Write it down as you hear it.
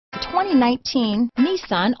2019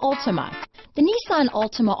 Nissan Altima. The Nissan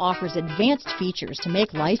Altima offers advanced features to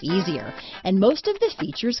make life easier, and most of the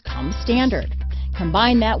features come standard.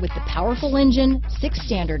 Combine that with the powerful engine, 6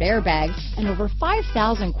 standard airbags, and over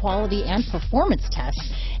 5,000 quality and performance tests,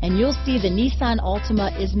 and you'll see the Nissan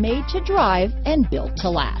Altima is made to drive and built to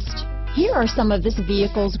last. Here are some of this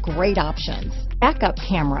vehicle's great options: backup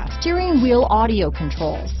camera, steering wheel audio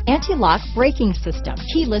controls, anti-lock braking system,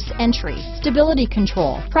 keyless entry, stability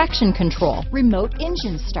control, traction control, remote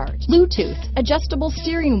engine start, Bluetooth, adjustable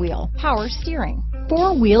steering wheel, power steering,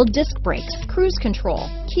 4-wheel disc brakes, cruise control,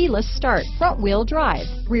 keyless start, front wheel drive,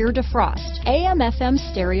 rear defrost, AM/FM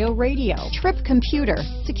stereo radio, trip computer,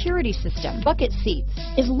 security system, bucket seats.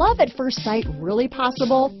 Is love at first sight really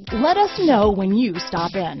possible? Let us know when you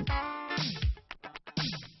stop in.